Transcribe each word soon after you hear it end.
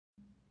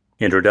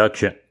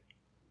Introduction.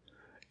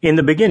 In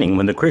the beginning,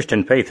 when the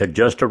Christian faith had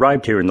just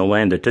arrived here in the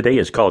land that today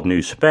is called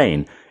New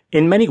Spain,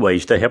 in many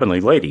ways the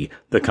Heavenly Lady,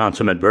 the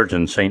consummate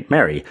Virgin Saint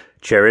Mary,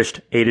 cherished,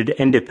 aided,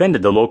 and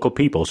defended the local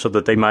people so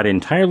that they might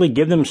entirely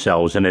give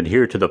themselves and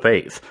adhere to the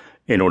faith.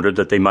 In order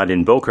that they might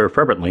invoke her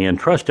fervently and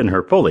trust in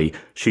her fully,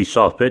 she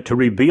saw fit to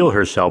reveal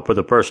herself for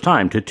the first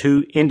time to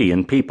two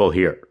Indian people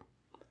here.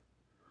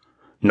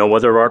 No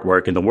other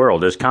artwork in the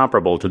world is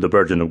comparable to the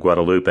Virgin of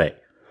Guadalupe.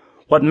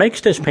 What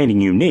makes this painting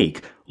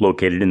unique,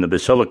 located in the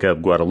Basilica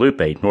of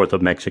Guadalupe, north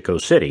of Mexico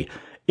City,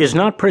 is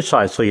not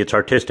precisely its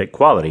artistic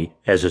quality,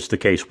 as is the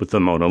case with the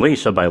Mona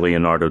Lisa by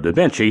Leonardo da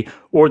Vinci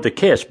or the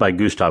Kiss by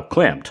Gustav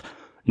Klimt,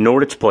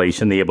 nor its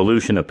place in the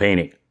evolution of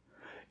painting.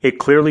 It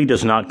clearly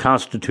does not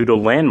constitute a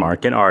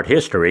landmark in art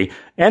history,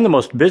 and the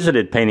most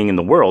visited painting in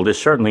the world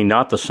is certainly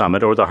not the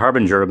summit or the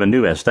harbinger of a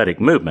new aesthetic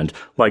movement,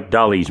 like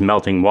Dali's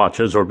Melting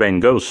Watches or Van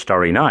Gogh's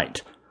Starry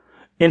Night.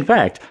 In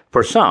fact,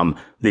 for some,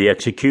 the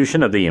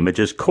execution of the image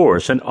is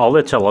coarse and all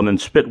its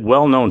elements fit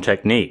well-known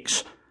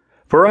techniques.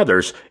 For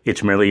others,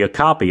 it's merely a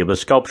copy of a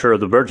sculpture of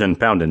the Virgin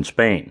found in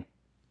Spain.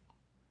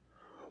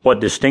 What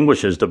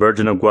distinguishes the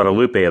Virgin of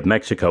Guadalupe of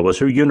Mexico is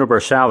her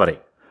universality.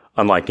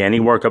 Unlike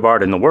any work of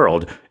art in the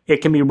world, it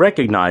can be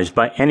recognized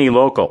by any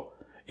local.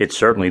 It's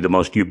certainly the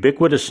most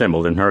ubiquitous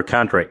symbol in her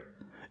country.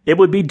 It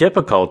would be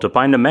difficult to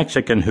find a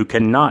Mexican who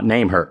cannot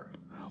name her.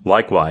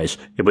 Likewise,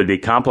 it would be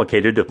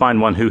complicated to find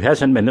one who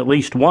hasn't been at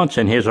least once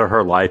in his or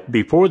her life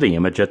before the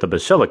image at the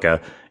Basilica,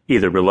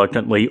 either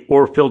reluctantly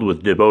or filled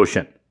with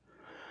devotion.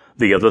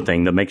 The other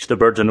thing that makes the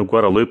Virgin of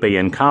Guadalupe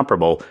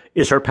incomparable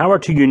is her power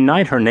to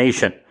unite her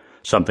nation,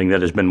 something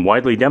that has been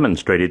widely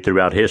demonstrated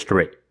throughout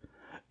history.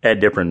 At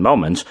different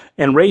moments,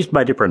 and raised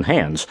by different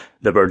hands,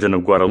 the Virgin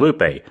of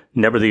Guadalupe,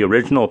 never the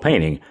original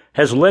painting,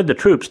 has led the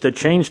troops that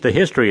changed the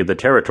history of the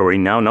territory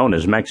now known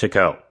as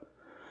Mexico.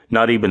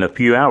 Not even a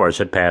few hours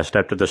had passed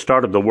after the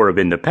start of the War of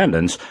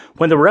Independence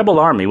when the rebel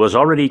army was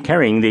already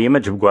carrying the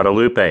image of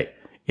Guadalupe.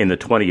 In the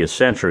 20th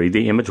century,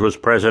 the image was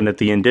present at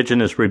the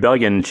indigenous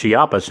rebellion in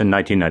Chiapas in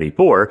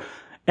 1994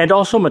 and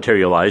also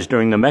materialized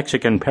during the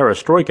Mexican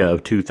perestroika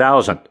of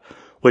 2000,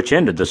 which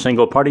ended the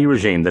single-party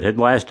regime that had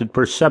lasted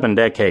for 7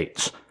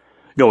 decades.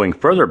 Going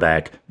further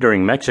back,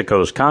 during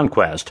Mexico's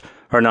conquest,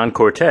 Hernán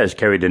Cortés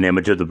carried an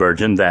image of the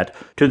Virgin that,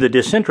 to the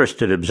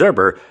disinterested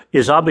observer,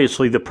 is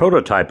obviously the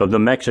prototype of the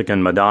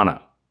Mexican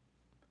Madonna.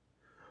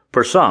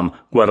 For some,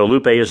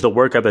 Guadalupe is the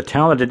work of a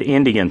talented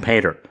Indian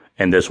painter,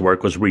 and this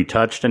work was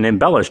retouched and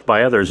embellished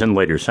by others in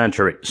later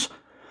centuries.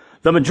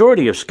 The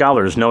majority of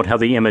scholars note how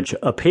the image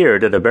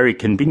appeared at a very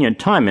convenient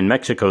time in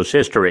Mexico's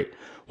history,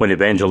 when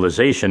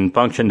evangelization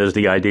functioned as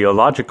the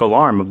ideological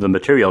arm of the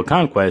material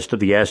conquest of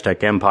the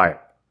Aztec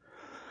Empire.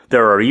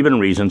 There are even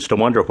reasons to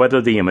wonder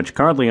whether the image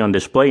currently on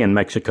display in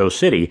Mexico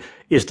City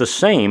is the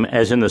same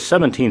as in the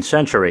 17th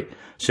century,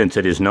 since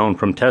it is known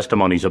from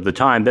testimonies of the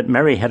time that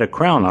Mary had a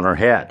crown on her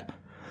head.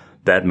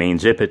 That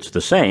means if it's the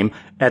same,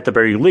 at the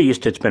very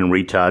least it's been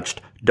retouched,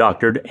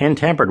 doctored, and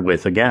tampered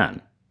with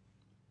again.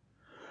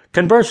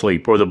 Conversely,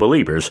 for the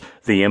believers,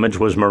 the image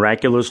was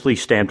miraculously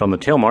stamped on the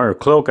tilma or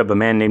cloak of a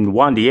man named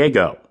Juan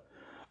Diego.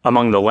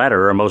 Among the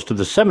latter are most of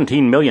the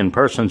 17 million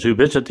persons who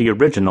visit the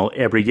original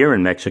every year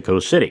in Mexico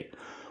City,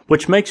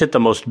 which makes it the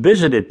most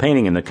visited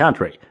painting in the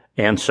country,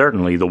 and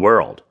certainly the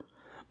world.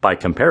 By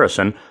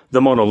comparison,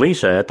 the Mona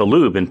Lisa at the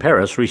Louvre in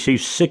Paris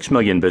receives 6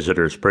 million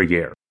visitors per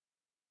year.